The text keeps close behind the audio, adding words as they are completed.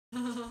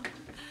Hi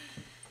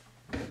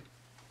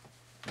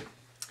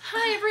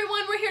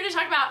everyone, we're here to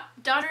talk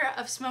about Daughter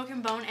of Smoke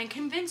and Bone and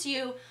convince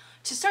you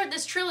to start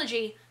this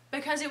trilogy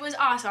because it was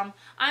awesome.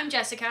 I'm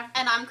Jessica.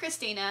 And I'm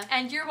Christina.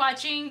 And you're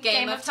watching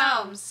Game of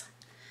Tomes.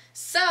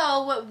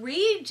 So,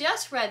 we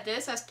just read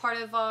this as part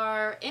of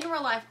our In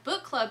Real Life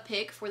book club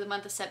pick for the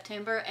month of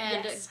September,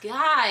 and yes.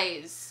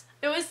 Guys,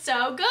 it was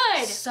so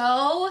good.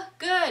 So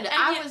good. And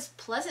I was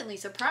pleasantly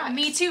surprised.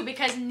 Me too,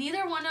 because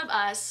neither one of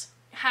us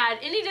had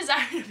any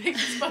desire to pick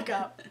this book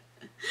up.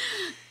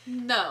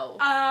 No.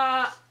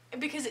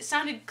 Because it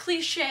sounded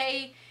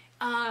cliche,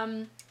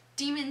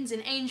 demons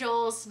and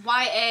angels,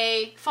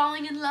 YA,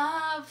 falling in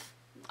love,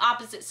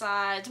 opposite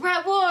sides, we're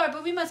at war,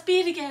 but we must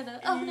be together.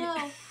 Oh no.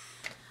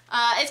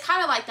 It's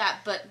kind of like that,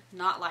 but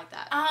not like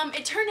that.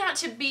 It turned out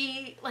to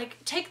be, like,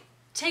 take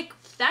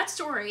that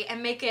story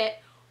and make it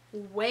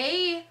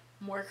way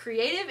more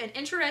creative and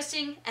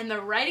interesting, and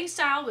the writing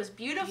style was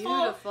beautiful.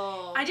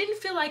 Beautiful. I didn't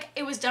feel like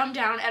it was dumbed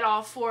down at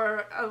all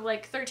for,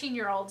 like,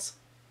 13-year-olds.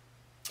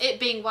 It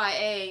being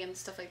YA and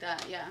stuff like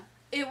that, yeah.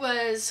 It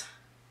was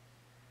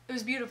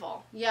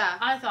beautiful. Yeah.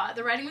 I thought.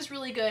 The writing was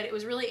really good. It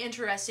was really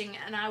interesting,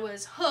 and I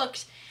was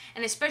hooked.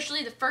 And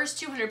especially the first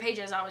 200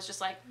 pages, I was just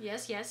like,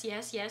 yes, yes,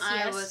 yes, yes,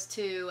 yes. I was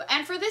too.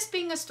 And for this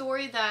being a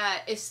story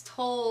that is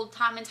told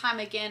time and time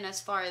again as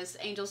far as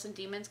angels and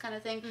demons kind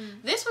of thing,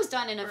 this was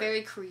done in a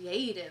very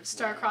creative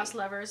Star-crossed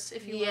lovers,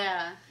 if you will.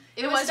 Yeah.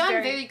 It was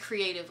done very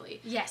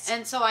creatively. Yes.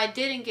 And so I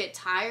didn't get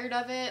tired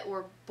of it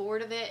or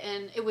bored of it,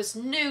 and it was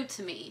new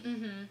to me,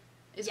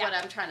 is what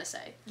I'm trying to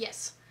say.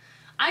 Yes.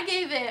 I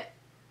gave it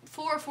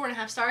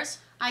 4.5 stars.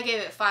 I gave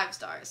it 5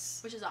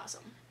 stars. Which is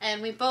awesome.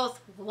 And we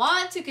both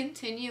want to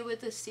continue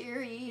with the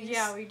series.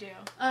 Yeah, we do.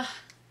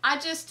 I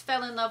just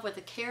fell in love with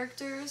the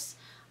characters.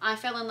 I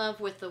fell in love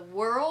with the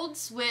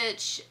worlds,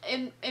 which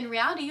in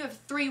reality you have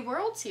 3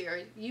 worlds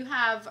here. You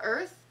have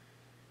Earth,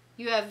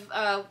 you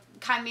have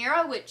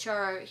Chimera, which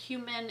are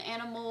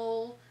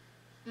human-animal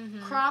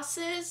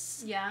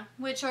crosses,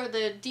 which are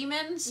the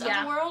demons of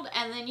the world,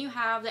 and then you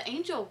have the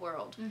angel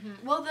world.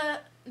 Well,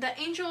 the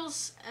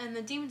angels and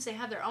the demons, they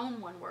have their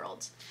own one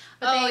world.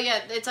 But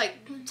it's like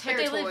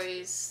territories. They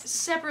live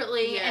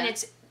separately,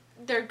 and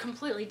they're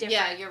completely different.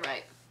 Yeah, you're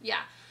right. Yeah.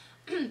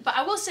 But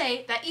I will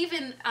say that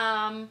even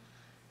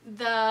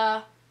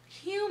the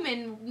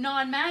human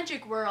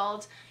non-magic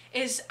world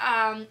is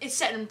it's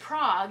set in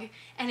Prague,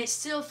 and it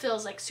still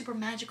feels like super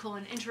magical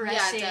and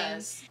interesting. Yeah, it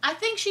does. I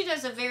think she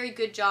does a very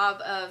good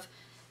job of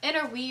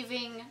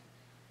interweaving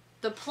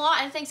the plot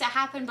and things that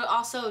happen, but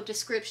also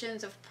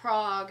descriptions of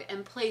Prague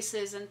and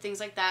places and things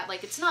like that.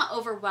 Like, it's not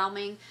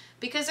overwhelming,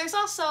 because there's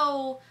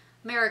also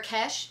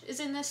Marrakesh is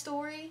in this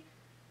story,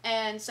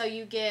 and so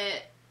you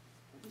get,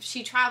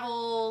 she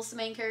travels, the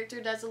main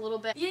character does a little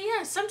bit.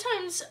 Yeah,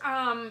 sometimes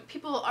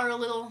people are a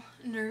little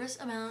nervous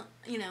about,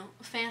 you know,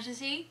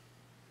 fantasy,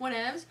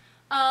 whatevs,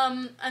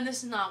 and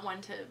this is not one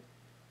to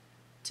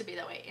be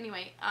that way.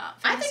 Anyway,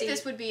 I think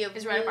this would be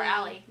right up our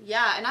alley.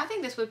 Yeah, and I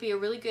think this would be a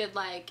really good,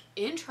 like,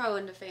 intro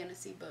into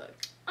fantasy book.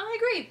 I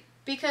agree.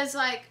 Because,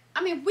 like,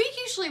 I mean, we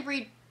usually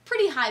read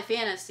pretty high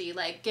fantasy,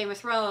 like Game of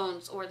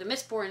Thrones, or the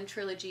Mistborn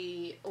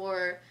trilogy,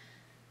 or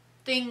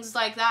things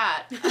like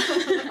that.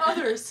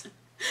 Others.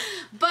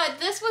 But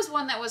this was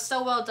one that was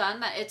so well done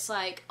that it's,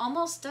 like,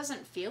 almost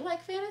doesn't feel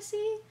like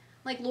fantasy.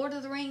 Like Lord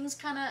of the Rings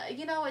kind of,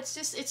 you know, it's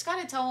just, it's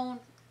got its own...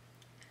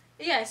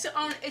 Yeah,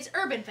 it's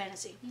urban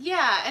fantasy.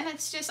 Yeah, and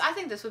it's just, I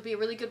think this would be a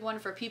really good one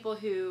for people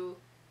who,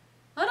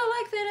 I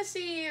don't like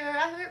fantasy, or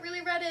I haven't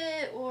really read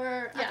it,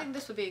 or I think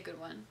this would be a good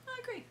one. I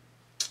agree.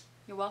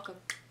 You're welcome.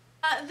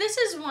 This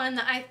is one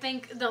that I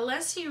think the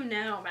less you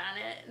know about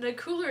it, the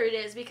cooler it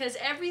is, because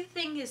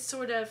everything is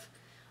sort of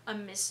a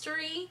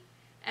mystery,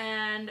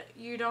 and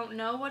you don't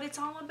know what it's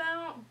all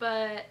about,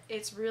 but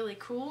it's really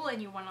cool,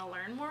 and you want to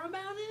learn more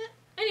about it.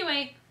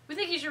 Anyway, we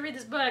think you should read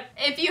this book.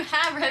 If you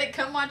have read it,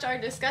 come watch our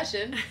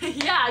discussion.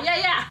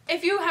 Yeah.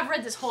 If you have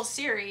read this whole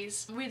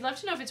series, we'd love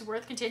to know if it's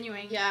worth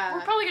continuing. Yeah. We're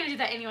probably going to do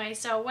that anyway,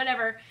 so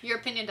whatever. Your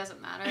opinion doesn't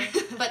matter,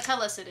 but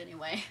tell us it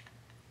anyway.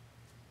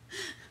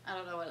 I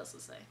don't know what else to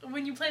say.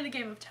 When you play the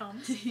Game of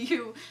Tomes.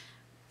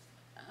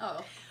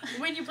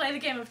 When you play the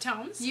Game of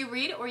Tomes. You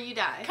read or you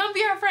die. Come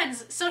be our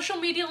friends. Social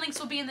media links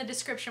will be in the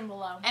description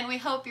below. And we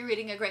hope you're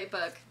reading a great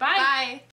book. Bye. Bye.